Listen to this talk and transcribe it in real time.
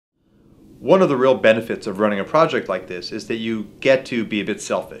One of the real benefits of running a project like this is that you get to be a bit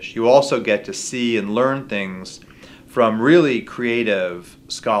selfish. You also get to see and learn things from really creative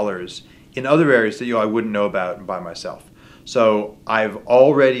scholars in other areas that I wouldn't know about by myself. So I've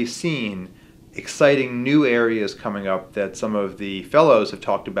already seen exciting new areas coming up that some of the fellows have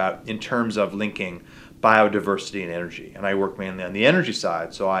talked about in terms of linking biodiversity and energy. And I work mainly on the energy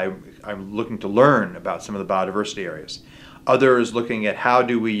side, so I'm looking to learn about some of the biodiversity areas. Others looking at how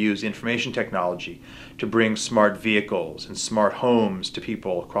do we use information technology to bring smart vehicles and smart homes to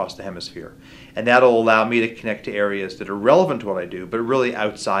people across the hemisphere. And that'll allow me to connect to areas that are relevant to what I do, but really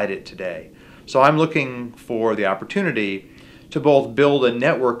outside it today. So I'm looking for the opportunity to both build a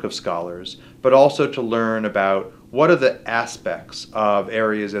network of scholars, but also to learn about what are the aspects of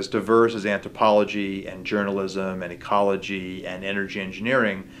areas as diverse as anthropology and journalism and ecology and energy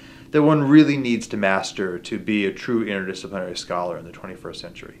engineering that one really needs to master to be a true interdisciplinary scholar in the 21st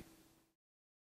century.